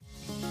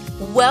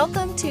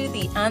Welcome to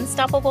the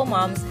Unstoppable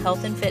Moms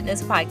Health and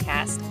Fitness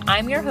Podcast.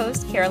 I'm your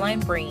host, Caroline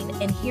Breen,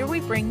 and here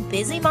we bring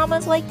busy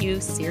mamas like you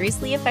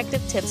seriously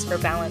effective tips for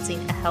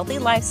balancing a healthy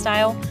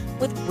lifestyle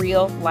with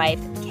real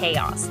life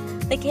chaos.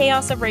 The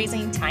chaos of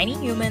raising tiny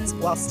humans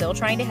while still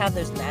trying to have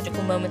those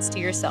magical moments to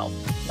yourself,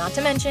 not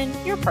to mention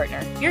your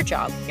partner, your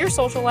job, your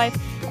social life,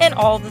 and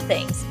all the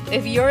things.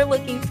 If you're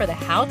looking for the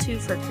how-to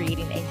for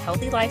creating a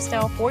healthy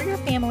lifestyle for your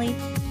family,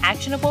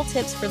 actionable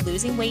tips for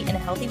losing weight in a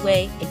healthy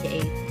way,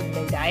 aka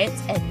no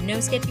diets and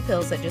no sketchy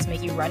pills that just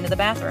make you run to the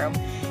bathroom,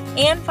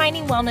 and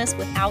finding wellness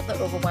without the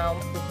overwhelm,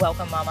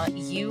 welcome mama,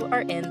 you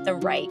are in the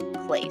right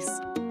place.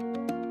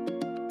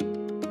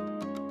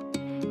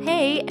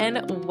 Hey,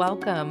 and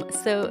welcome.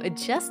 So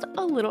just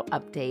a little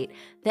update.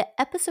 The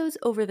episodes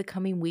over the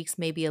coming weeks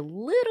may be a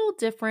little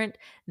different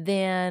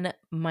than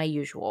my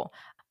usual.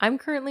 I'm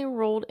currently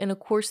enrolled in a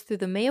course through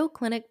the Mayo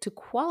Clinic to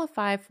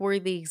qualify for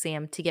the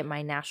exam to get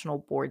my national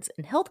boards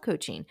in health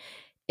coaching.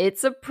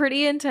 It's a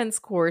pretty intense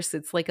course.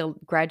 It's like a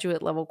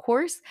graduate level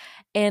course,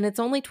 and it's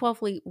only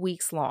 12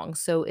 weeks long.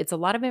 So it's a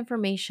lot of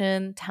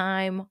information,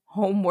 time,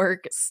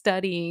 homework,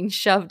 studying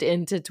shoved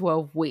into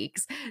 12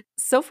 weeks.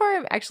 So far,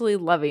 I'm actually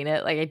loving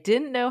it. Like, I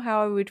didn't know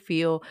how I would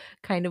feel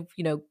kind of,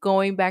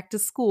 going back to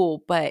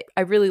school, but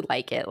I really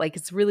like it. Like,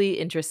 it's really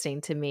interesting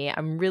to me.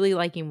 I'm really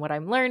liking what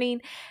I'm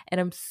learning, and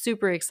I'm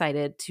super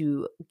excited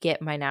to get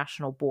my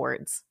national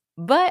boards.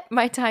 But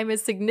my time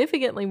is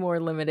significantly more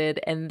limited,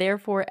 and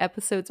therefore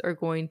episodes are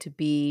going to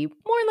be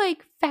more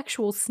like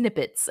factual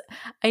snippets.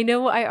 I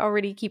know I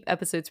already keep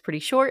episodes pretty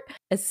short,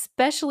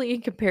 especially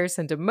in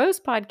comparison to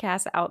most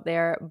podcasts out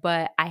there,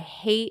 but I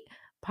hate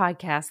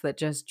podcasts that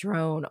just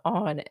drone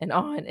on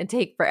and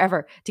take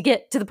forever to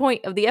get to the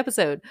point of the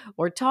episode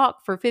or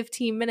talk for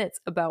 15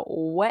 minutes about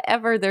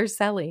whatever they're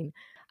selling.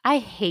 I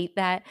hate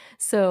that.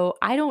 So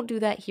I don't do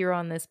that here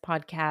on this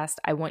podcast.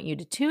 I want you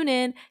to tune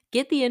in,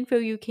 get the info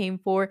you came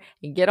for,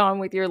 and get on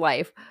with your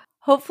life,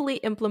 hopefully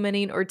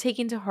implementing or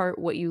taking to heart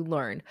what you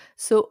learned.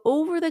 So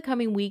over the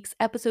coming weeks,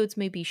 episodes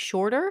may be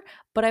shorter,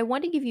 but I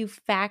want to give you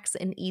facts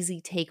and easy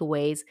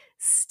takeaways,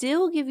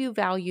 still give you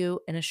value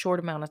in a short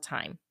amount of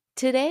time.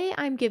 Today,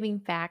 I'm giving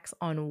facts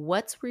on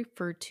what's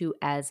referred to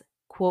as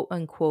quote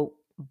unquote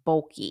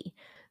bulky.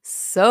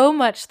 So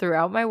much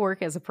throughout my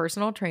work as a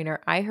personal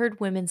trainer, I heard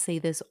women say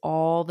this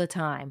all the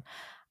time.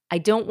 I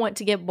don't want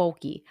to get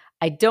bulky.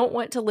 I don't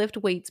want to lift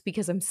weights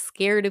because I'm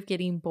scared of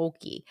getting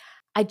bulky.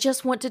 I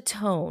just want to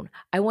tone.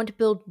 I want to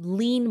build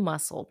lean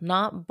muscle,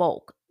 not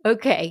bulk.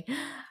 Okay,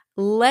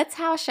 let's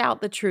hash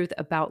out the truth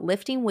about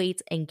lifting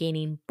weights and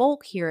gaining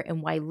bulk here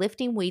and why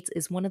lifting weights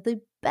is one of the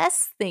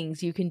best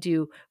things you can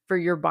do for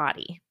your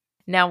body.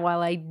 Now,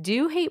 while I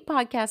do hate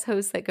podcast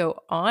hosts that go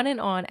on and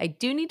on, I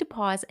do need to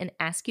pause and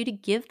ask you to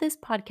give this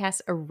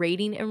podcast a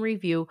rating and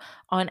review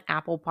on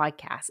Apple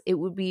Podcasts. It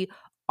would be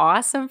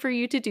awesome for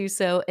you to do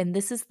so, and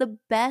this is the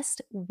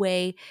best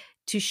way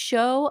to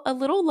show a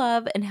little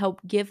love and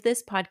help give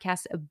this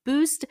podcast a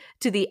boost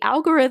to the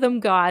algorithm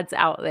gods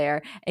out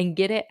there and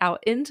get it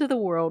out into the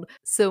world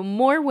so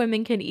more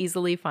women can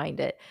easily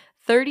find it.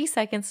 30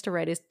 seconds to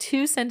write a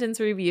 2-sentence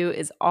review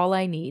is all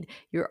I need.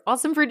 You're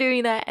awesome for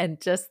doing that, and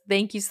just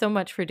thank you so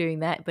much for doing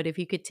that. But if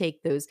you could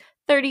take those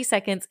 30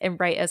 seconds and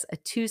write us a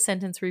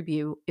 2-sentence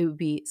review, it would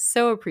be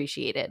so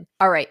appreciated.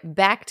 All right,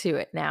 back to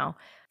it now.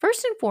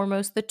 First and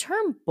foremost, the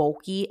term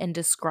bulky and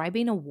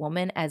describing a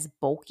woman as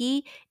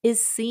bulky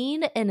is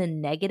seen in a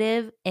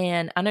negative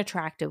and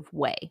unattractive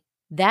way.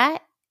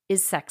 That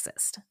is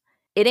sexist.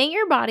 It ain't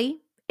your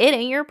body. It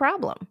ain't your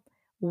problem.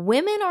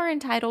 Women are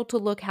entitled to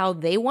look how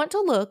they want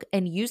to look,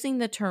 and using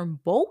the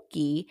term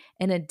bulky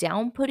in a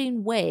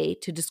down-putting way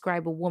to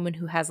describe a woman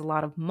who has a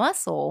lot of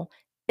muscle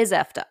is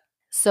effed up.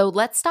 So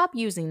let's stop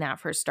using that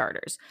for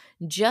starters.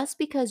 Just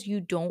because you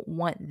don't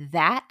want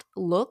that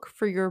look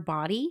for your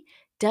body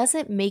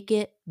doesn't make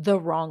it the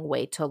wrong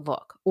way to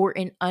look or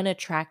an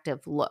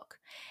unattractive look.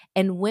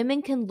 And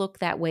women can look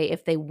that way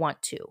if they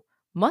want to.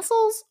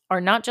 Muscles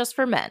are not just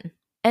for men.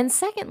 And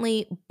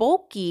secondly,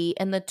 bulky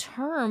and the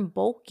term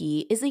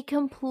bulky is a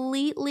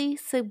completely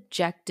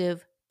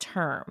subjective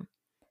term.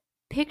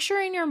 Picture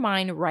in your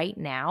mind right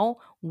now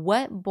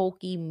what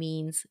bulky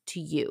means to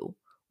you,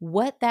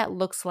 what that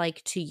looks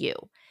like to you.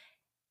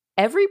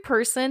 Every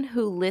person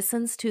who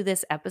listens to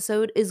this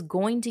episode is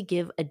going to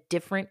give a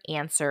different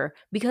answer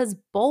because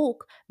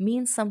bulk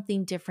means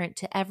something different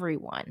to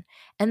everyone.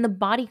 And the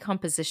body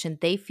composition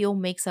they feel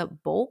makes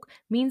up bulk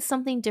means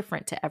something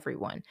different to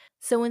everyone.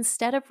 So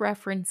instead of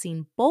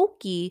referencing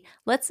bulky,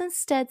 let's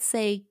instead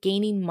say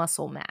gaining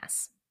muscle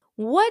mass.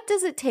 What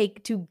does it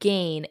take to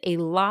gain a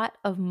lot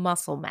of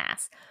muscle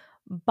mass?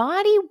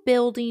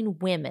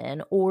 Bodybuilding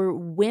women or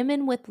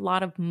women with a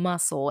lot of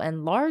muscle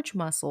and large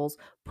muscles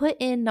put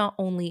in not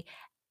only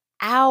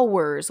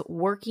hours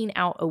working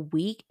out a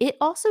week, it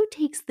also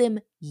takes them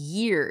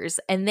years,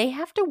 and they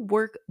have to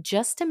work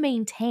just to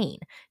maintain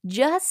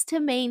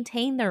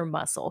their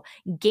muscle.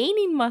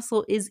 Gaining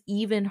muscle is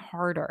even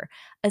harder.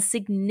 A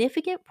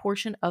significant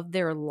portion of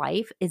their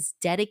life is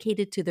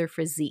dedicated to their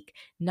physique,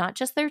 not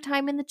just their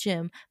time in the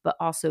gym, but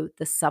also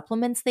the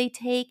supplements they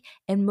take,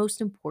 and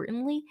most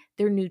importantly,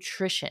 their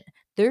nutrition.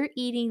 They're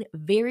eating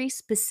very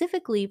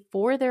specifically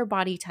for their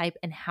body type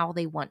and how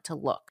they want to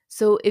look.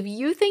 So, if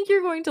you think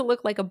you're going to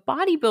look like a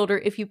bodybuilder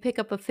if you pick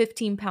up a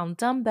 15-pound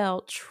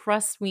dumbbell,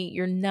 trust me,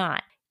 you're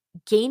not.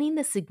 Gaining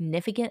the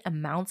significant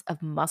amounts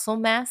of muscle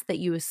mass that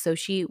you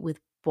associate with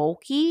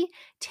bulky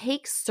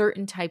takes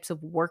certain types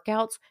of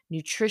workouts,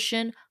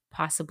 nutrition,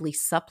 possibly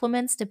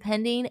supplements,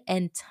 depending,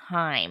 and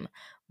time.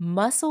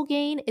 Muscle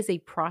gain is a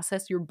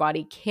process your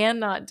body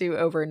cannot do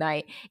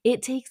overnight.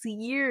 It takes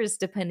years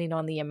depending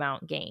on the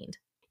amount gained.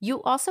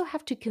 You also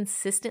have to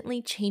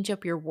consistently change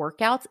up your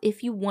workouts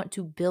if you want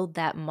to build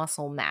that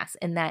muscle mass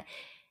and that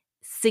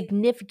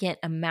significant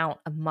amount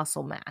of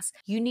muscle mass.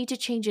 You need to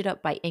change it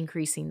up by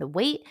increasing the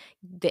weight,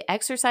 the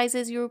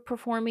exercises you're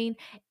performing,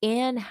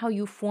 and how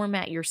you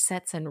format your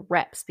sets and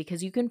reps,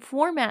 because you can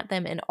format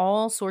them in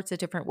all sorts of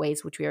different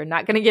ways, which we are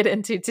not going to get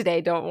into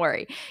today. Don't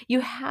worry.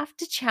 You have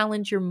to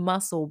challenge your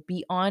muscle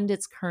beyond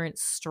its current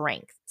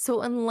strength.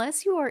 So,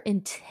 unless you are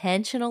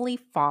intentionally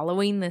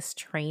following this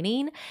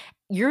training,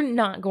 you're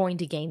not going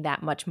to gain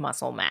that much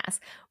muscle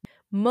mass.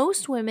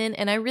 Most women,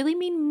 and I really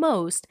mean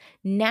most,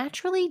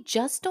 naturally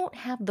just don't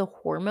have the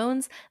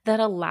hormones that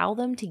allow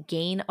them to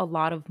gain a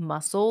lot of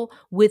muscle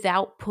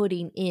without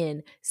putting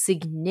in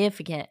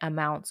significant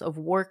amounts of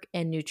work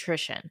and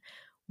nutrition.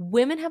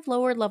 Women have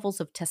lower levels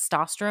of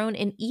testosterone,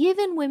 and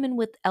even women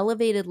with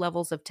elevated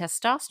levels of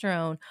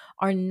testosterone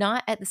are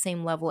not at the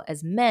same level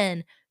as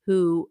men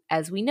who,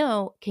 as we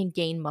know, can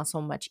gain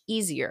muscle much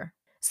easier.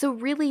 So,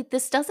 really,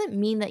 this doesn't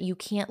mean that you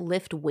can't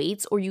lift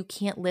weights or you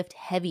can't lift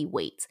heavy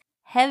weights.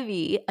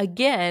 Heavy,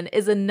 again,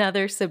 is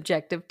another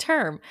subjective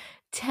term.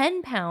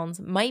 10 pounds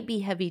might be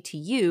heavy to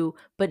you,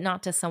 but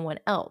not to someone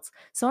else.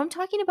 So I'm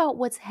talking about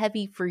what's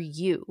heavy for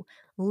you.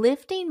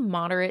 Lifting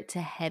moderate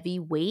to heavy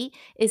weight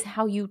is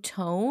how you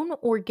tone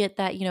or get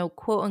that,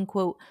 quote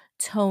unquote,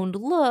 toned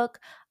look.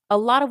 A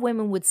lot of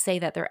women would say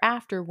that they're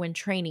after when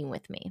training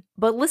with me.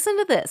 But listen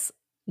to this.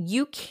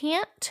 You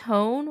can't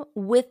tone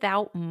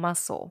without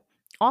muscle.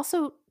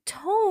 Also,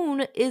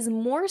 tone is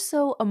more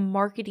so a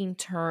marketing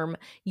term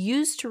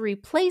used to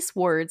replace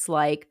words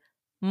like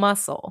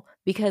muscle,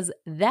 because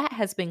that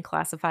has been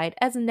classified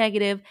as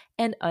negative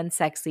and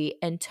unsexy,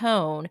 and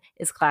tone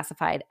is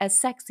classified as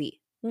sexy.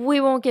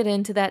 We won't get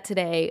into that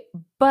today,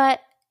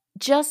 but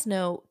just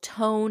know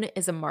tone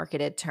is a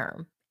marketed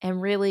term,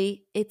 and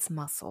really, it's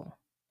muscle.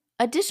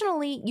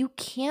 Additionally, you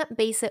can't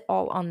base it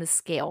all on the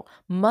scale.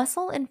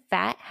 Muscle and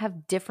fat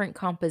have different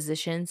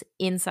compositions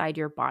inside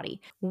your body.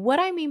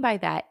 What I mean by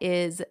that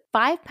is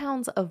 5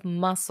 pounds of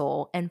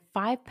muscle and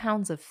 5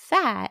 pounds of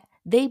fat,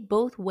 they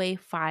both weigh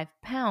 5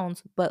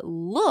 pounds but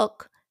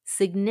look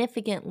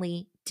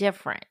significantly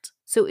different.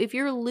 So if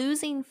you're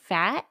losing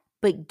fat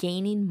but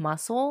gaining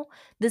muscle,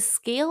 the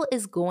scale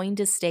is going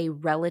to stay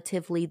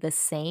relatively the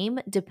same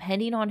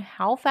depending on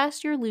how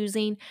fast you're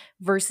losing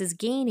versus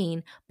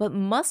gaining, but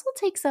muscle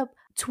takes up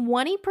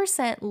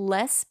 20%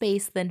 less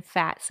space than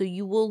fat, so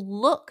you will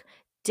look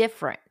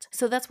different.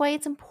 So that's why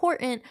it's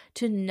important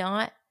to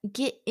not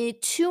get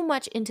it too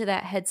much into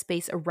that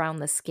headspace around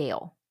the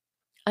scale.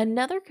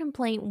 Another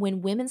complaint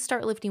when women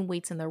start lifting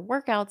weights in their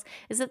workouts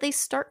is that they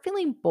start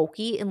feeling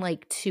bulky in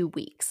like 2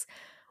 weeks.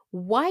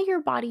 Why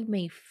your body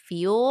may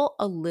feel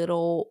a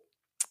little,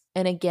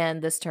 and again,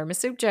 this term is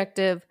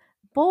subjective,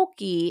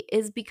 bulky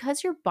is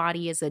because your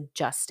body is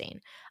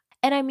adjusting.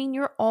 And I mean,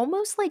 you're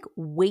almost like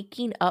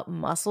waking up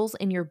muscles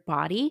in your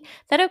body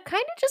that have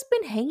kind of just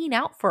been hanging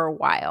out for a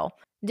while,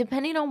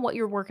 depending on what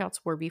your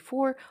workouts were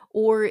before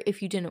or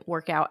if you didn't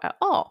work out at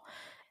all.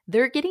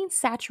 They're getting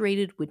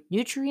saturated with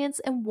nutrients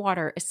and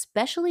water,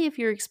 especially if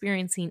you're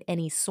experiencing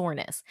any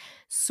soreness.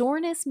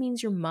 Soreness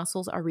means your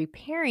muscles are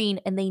repairing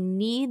and they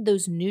need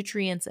those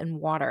nutrients and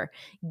water.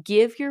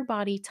 Give your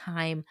body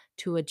time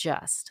to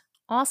adjust.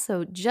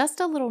 Also, just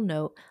a little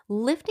note,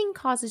 lifting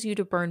causes you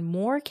to burn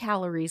more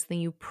calories than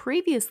you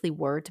previously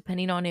were,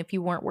 depending on if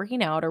you weren't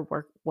working out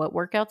or what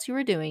workouts you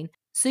were doing.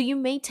 So you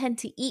may tend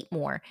to eat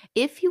more.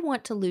 If you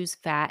want to lose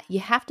fat, you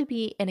have to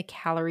be in a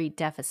calorie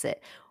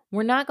deficit.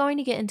 We're not going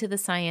to get into the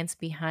science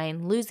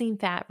behind losing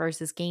fat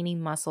versus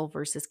gaining muscle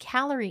versus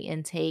calorie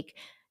intake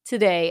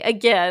today,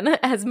 again,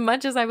 as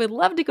much as I would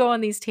love to go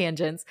on these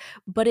tangents,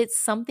 but it's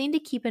something to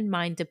keep in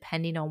mind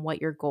depending on what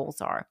your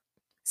goals are.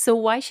 So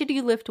why should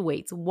you lift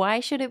weights?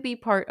 Why should it be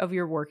part of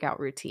your workout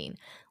routine?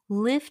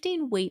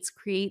 Lifting weights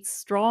creates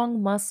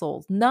strong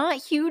muscles,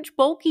 not huge,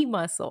 bulky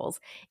muscles.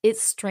 It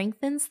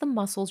strengthens the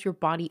muscles your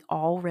body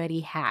already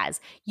has.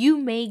 You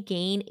may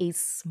gain a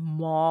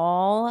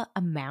small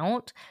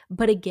amount,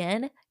 but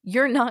again,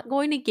 You're not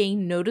going to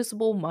gain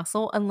noticeable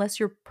muscle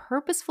unless you're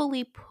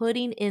purposefully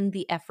putting in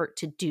the effort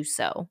to do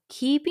so.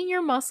 Keeping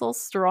your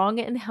muscles strong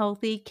and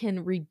healthy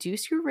can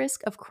reduce your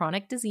risk of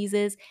chronic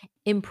diseases,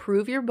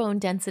 improve your bone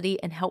density,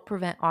 and help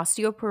prevent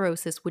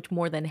osteoporosis, which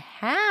more than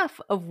half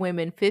of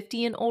women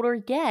 50 and older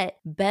get,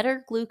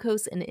 better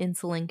glucose and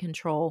insulin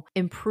control,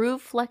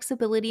 improve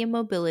flexibility and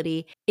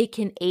mobility. It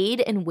can aid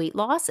in weight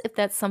loss if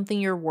that's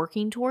something you're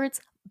working towards,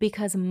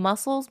 because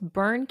muscles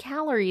burn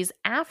calories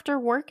after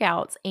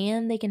workouts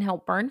and they can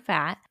help burn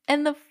fat.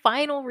 And the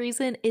final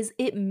reason is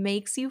it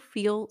makes you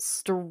feel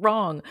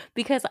strong,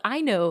 because I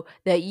know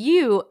that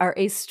you are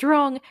a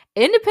strong,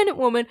 independent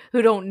woman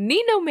who don't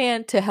need no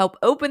man to help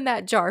open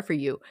that jar for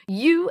you.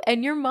 You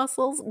and your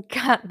muscles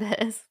got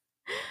this.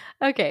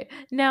 Okay,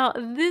 now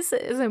this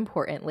is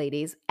important,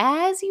 ladies.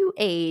 As you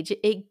age,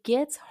 it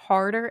gets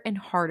harder and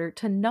harder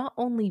to not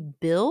only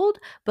build,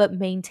 but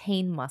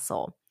maintain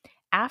muscle.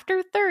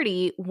 After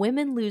 30,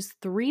 women lose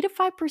 3 to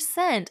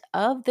 5%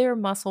 of their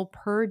muscle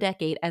per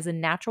decade as a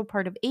natural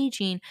part of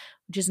aging,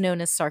 which is known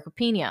as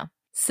sarcopenia.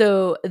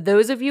 So,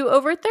 those of you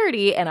over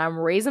 30, and I'm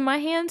raising my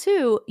hand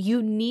too,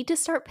 you need to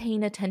start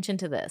paying attention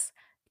to this.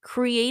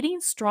 Creating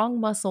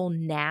strong muscle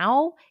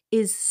now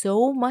is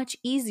so much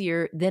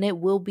easier than it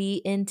will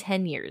be in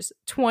 10 years,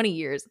 20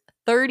 years,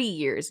 30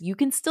 years. You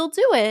can still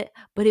do it,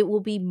 but it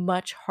will be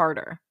much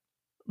harder.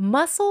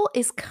 Muscle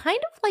is kind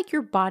of like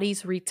your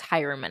body's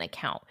retirement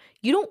account.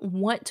 You don't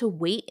want to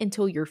wait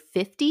until you're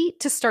 50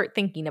 to start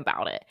thinking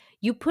about it.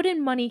 You put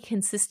in money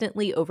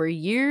consistently over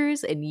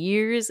years and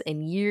years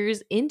and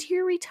years into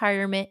your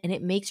retirement, and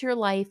it makes your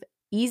life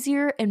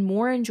easier and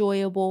more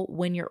enjoyable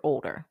when you're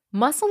older.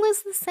 Muscle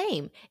is the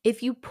same.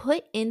 If you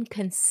put in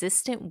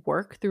consistent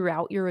work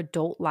throughout your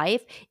adult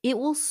life, it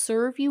will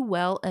serve you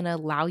well and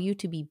allow you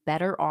to be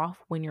better off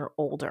when you're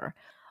older.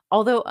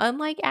 Although,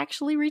 unlike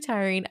actually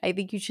retiring, I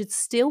think you should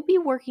still be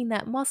working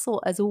that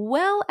muscle as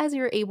well as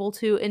you're able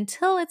to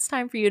until it's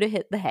time for you to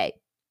hit the hay,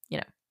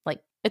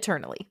 like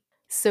eternally.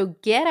 So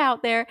get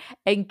out there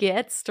and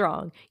get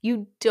strong.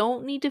 You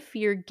don't need to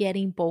fear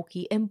getting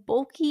bulky, and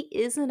bulky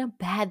isn't a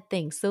bad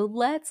thing. So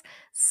let's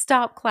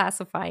stop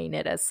classifying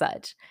it as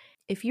such.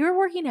 If you're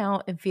working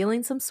out and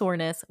feeling some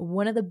soreness,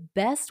 one of the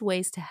best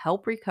ways to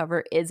help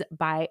recover is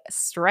by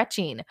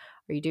stretching.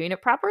 Are you doing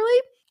it properly?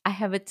 I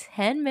have a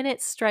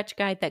 10-minute stretch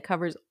guide that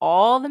covers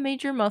all the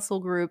major muscle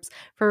groups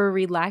for a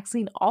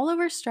relaxing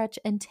all-over stretch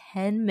in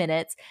 10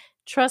 minutes.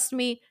 Trust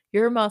me,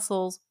 your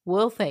muscles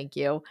will thank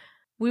you.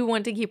 We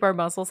want to keep our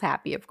muscles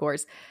happy, of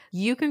course.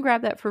 You can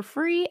grab that for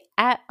free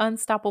at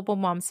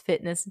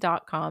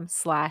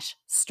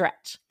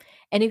unstoppablemomsfitness.com/stretch.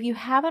 And if you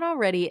haven't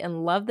already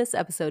and love this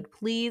episode,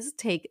 please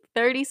take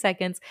 30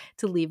 seconds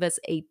to leave us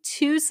a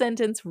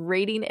 2-sentence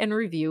rating and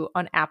review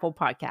on Apple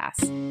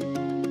Podcasts.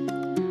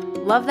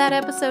 Love that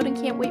episode and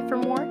can't wait for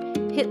more?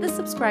 Hit the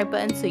subscribe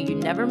button so you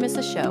never miss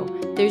a show.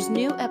 There's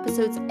new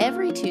episodes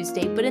every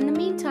Tuesday, but in the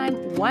meantime,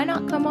 why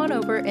not come on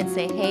over and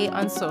say hey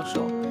on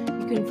social?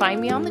 You can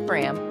find me on the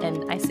gram,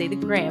 and I say the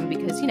gram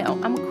because,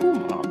 I'm a cool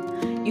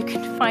mom. You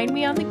can find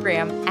me on the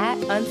gram at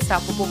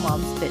Unstoppable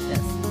Moms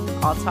Fitness.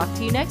 I'll talk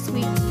to you next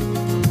week.